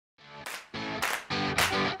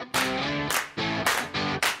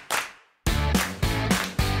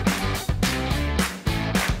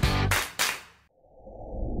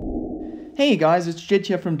Hey guys, it's Jedd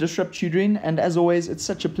here from Disrupt Tutoring, and as always, it's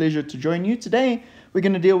such a pleasure to join you. Today, we're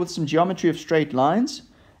going to deal with some geometry of straight lines,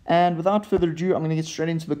 and without further ado, I'm going to get straight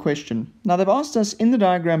into the question. Now, they've asked us in the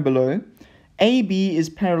diagram below, AB is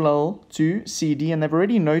parallel to CD, and they've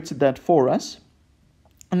already noted that for us.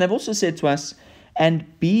 And they've also said to us, and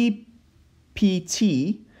BPT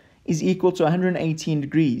is equal to 118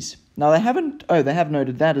 degrees. Now, they have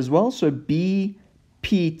noted that as well, so BPT,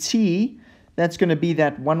 that's going to be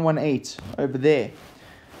that 118 over there.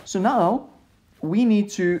 So now we need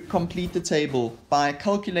to complete the table by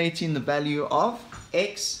calculating the value of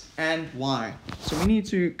x and y. So we need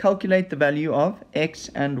to calculate the value of x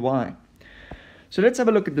and y. So let's have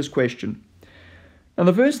a look at this question. Now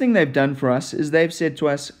the first thing they've done for us is they've said to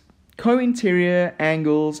us co-interior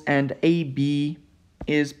angles and AB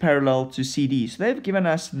is parallel to CD. So they've given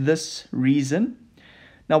us this reason.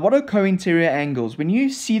 Now, what are co-interior angles? When you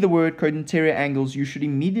see the word co-interior angles, you should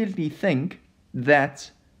immediately think that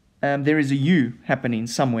there is a U happening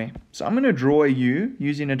somewhere. So I'm going to draw a U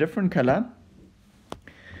using a different color.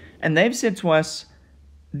 And they've said to us,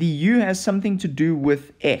 the U has something to do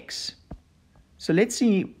with X. So let's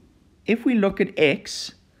see, if we look at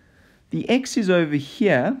X, the X is over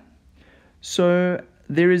here. So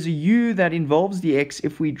there is a U that involves the X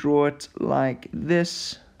if we draw it like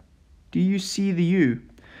this. Do you see the U?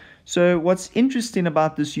 So what's interesting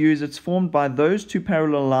about this U is it's formed by those two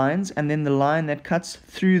parallel lines and then the line that cuts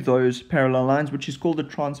through those parallel lines, which is called a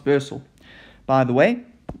transversal. By the way,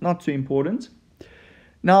 not too important.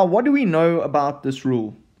 Now, what do we know about this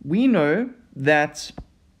rule? We know that,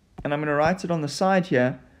 and I'm going to write it on the side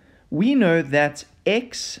here, we know that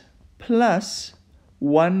x plus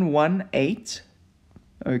 118,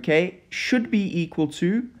 okay, should be equal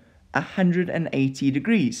to 180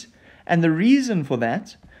 degrees. And the reason for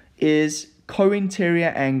that is co-interior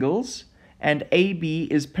angles and AB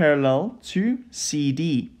is parallel to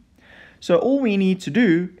CD. So all we need to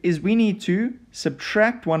do is we need to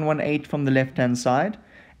subtract 118 from the left-hand side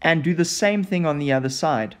and do the same thing on the other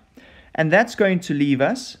side. And that's going to leave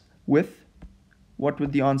us with, what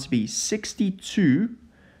would the answer be? 62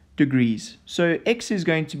 degrees. So X is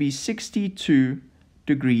going to be 62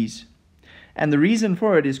 degrees. And the reason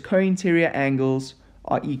for it is co-interior angles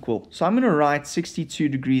are equal. So I'm going to write 62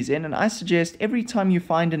 degrees in, and I suggest every time you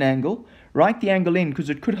find an angle, write the angle in because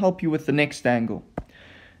it could help you with the next angle.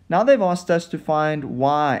 Now they've asked us to find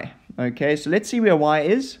y. Okay, so let's see where y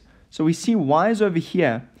is. So we see y is over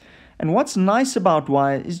here. And what's nice about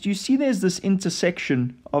y is, do you see there's this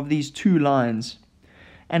intersection of these two lines?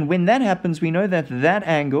 And when that happens, we know that that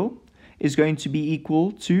angle is going to be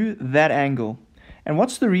equal to that angle. And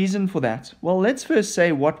what's the reason for that? Well, let's first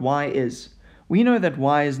say what y is. We know that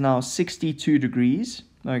y is now 62 degrees,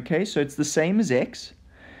 okay, so it's the same as x.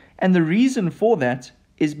 And the reason for that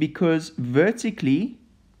is because vertically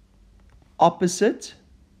opposite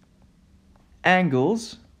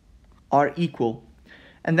angles are equal.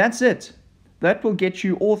 And that's it. That will get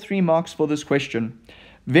you all 3 marks for this question.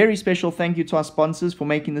 Very special thank you to our sponsors for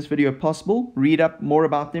making this video possible. Read up more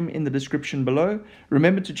about them in the description below.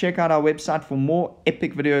 Remember to check out our website for more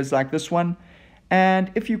epic videos like this one.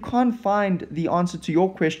 And if you can't find the answer to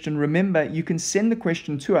your question, remember you can send the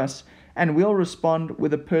question to us and we'll respond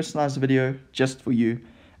with a personalized video just for you.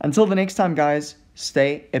 Until the next time, guys,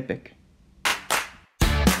 stay epic.